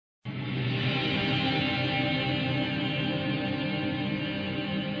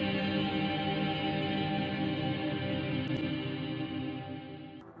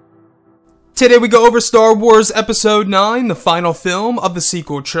Today we go over Star Wars Episode 9, the final film of the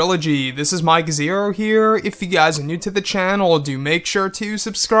sequel trilogy. This is Mike Zero here. If you guys are new to the channel, do make sure to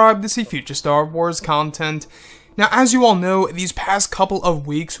subscribe to see future Star Wars content. Now, as you all know, these past couple of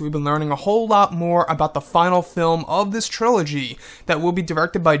weeks we've been learning a whole lot more about the final film of this trilogy that will be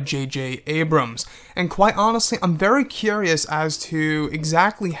directed by J.J. Abrams. And quite honestly, I'm very curious as to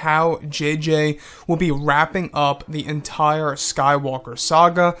exactly how J.J. will be wrapping up the entire Skywalker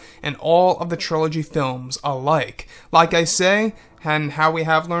saga and all of the trilogy films alike. Like I say, and how we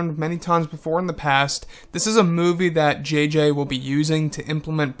have learned many times before in the past, this is a movie that JJ will be using to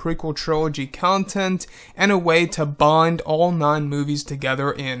implement prequel trilogy content and a way to bind all 9 movies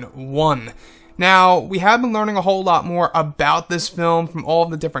together in one. Now, we have been learning a whole lot more about this film from all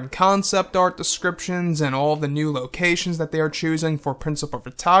of the different concept art descriptions and all of the new locations that they are choosing for principal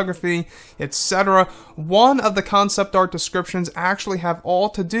photography, etc. One of the concept art descriptions actually have all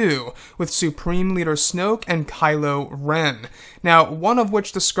to do with Supreme Leader Snoke and Kylo Ren. Now, one of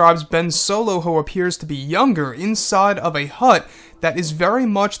which describes Ben Solo, who appears to be younger, inside of a hut that is very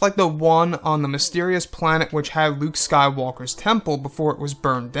much like the one on the mysterious planet which had Luke Skywalker's temple before it was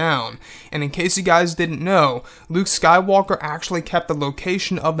burned down. And in case you guys didn't know, Luke Skywalker actually kept the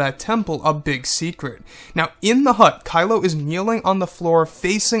location of that temple a big secret. Now, in the hut, Kylo is kneeling on the floor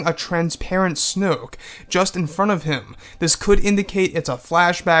facing a transparent Snoke just in front of him. This could indicate it's a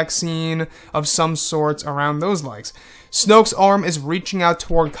flashback scene of some sorts around those likes. Snoke's arm is reaching out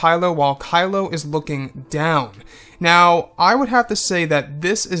toward Kylo while Kylo is looking down. Now, I would have to say that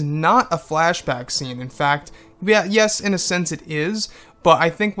this is not a flashback scene. In fact, yes, in a sense it is, but I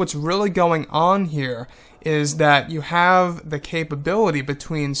think what's really going on here is that you have the capability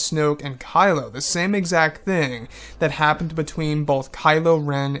between Snoke and Kylo, the same exact thing that happened between both Kylo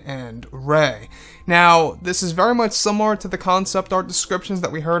Ren and Rey. Now, this is very much similar to the concept art descriptions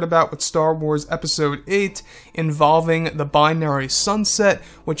that we heard about with Star Wars Episode 8 involving the binary sunset,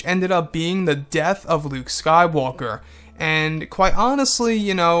 which ended up being the death of Luke Skywalker. And quite honestly,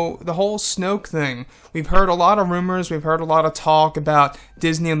 you know, the whole Snoke thing, we've heard a lot of rumors, we've heard a lot of talk about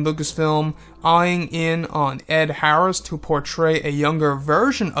Disney and Lucasfilm eyeing in on Ed Harris to portray a younger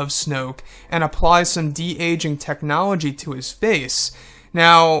version of Snoke and apply some de-aging technology to his face.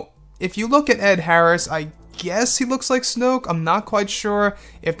 Now, if you look at Ed Harris, I guess he looks like Snoke. I'm not quite sure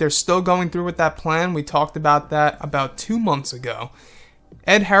if they're still going through with that plan. We talked about that about 2 months ago.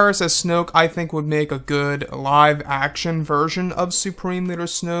 Ed Harris as Snoke, I think, would make a good live-action version of Supreme Leader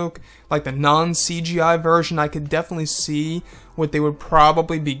Snoke. Like the non-CGI version, I could definitely see what they would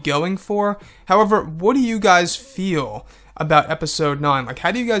probably be going for. However, what do you guys feel about Episode 9? Like,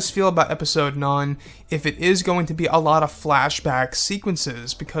 how do you guys feel about Episode 9 if it is going to be a lot of flashback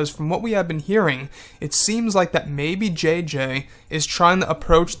sequences? Because from what we have been hearing, it seems like that maybe JJ is trying to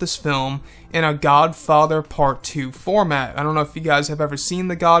approach this film in a Godfather Part 2 format. I don't know if you guys have ever seen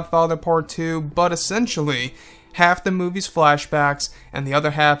The Godfather Part 2, but essentially, half the movie's flashbacks and the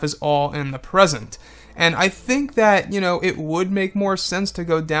other half is all in the present. And I think that, you know, it would make more sense to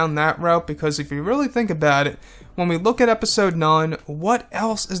go down that route, because if you really think about it, when we look at Episode 9, what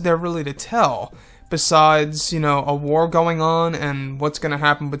else is there really to tell besides, you know, a war going on and what's going to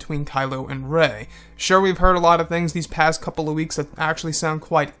happen between Kylo and Rey? Sure, we've heard a lot of things these past couple of weeks that actually sound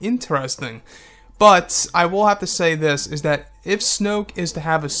quite interesting, but I will have to say this, is that if Snoke is to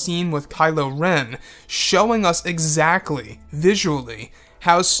have a scene with Kylo Ren showing us exactly, visually,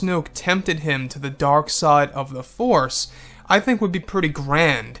 how Snoke tempted him to the dark side of the Force, I think would be pretty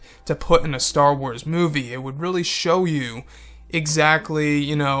grand to put in a Star Wars movie. It would really show you exactly,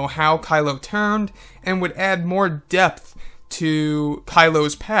 you know, how Kylo turned and would add more depth to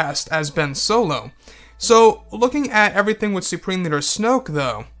Kylo's past as Ben Solo. So, looking at everything with Supreme Leader Snoke,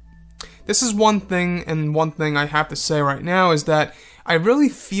 though, this is one thing, and one thing I have to say right now is that I really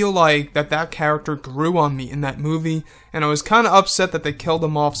feel like that character grew on me in that movie, and I was kind of upset that they killed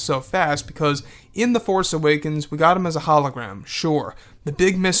him off so fast, because in The Force Awakens, we got him as a hologram, sure. The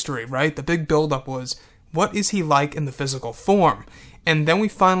big mystery, right? The big buildup was, what is he like in the physical form? And then we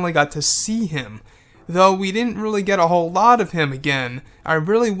finally got to see him. Though we didn't really get a whole lot of him again, I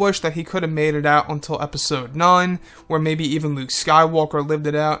really wish that he could have made it out until Episode 9, where maybe even Luke Skywalker lived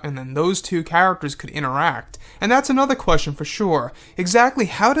it out, and then those two characters could interact. And that's another question for sure. Exactly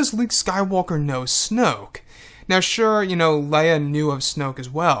how does Luke Skywalker know Snoke? Now sure, you know, Leia knew of Snoke as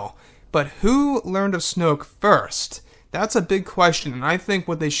well, but who learned of Snoke first? That's a big question, and I think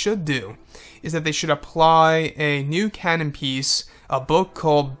what they should do is that they should apply a new canon piece, a book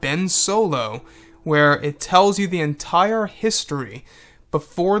called Ben Solo, where it tells you the entire history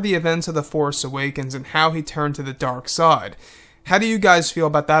before the events of The Force Awakens and how he turned to the dark side. How do you guys feel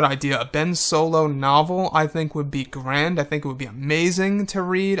about that idea? A Ben Solo novel, I think, would be grand. I think it would be amazing to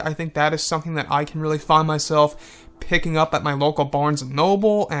read. I think that is something that I can really find myself picking up at my local Barnes &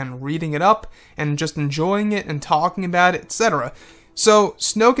 Noble and reading it up and just enjoying it and talking about it, etc. So,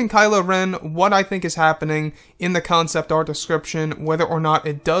 Snoke and Kylo Ren, what I think is happening in the concept art description, whether or not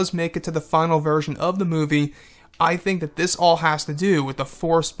it does make it to the final version of the movie, I think that this all has to do with the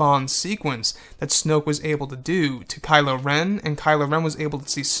Force Bond sequence that Snoke was able to do to Kylo Ren, and Kylo Ren was able to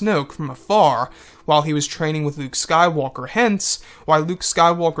see Snoke from afar while he was training with Luke Skywalker, hence why Luke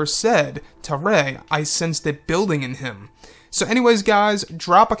Skywalker said to Rey, "I sensed it building in him." So anyways, guys,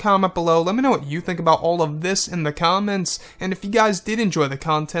 drop a comment below. Let me know what you think about all of this in the comments. And if you guys did enjoy the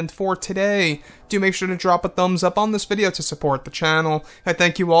content for today, do make sure to drop a thumbs up on this video to support the channel. I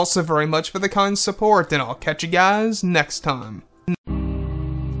thank you all so very much for the kind support, and I'll catch you guys next time.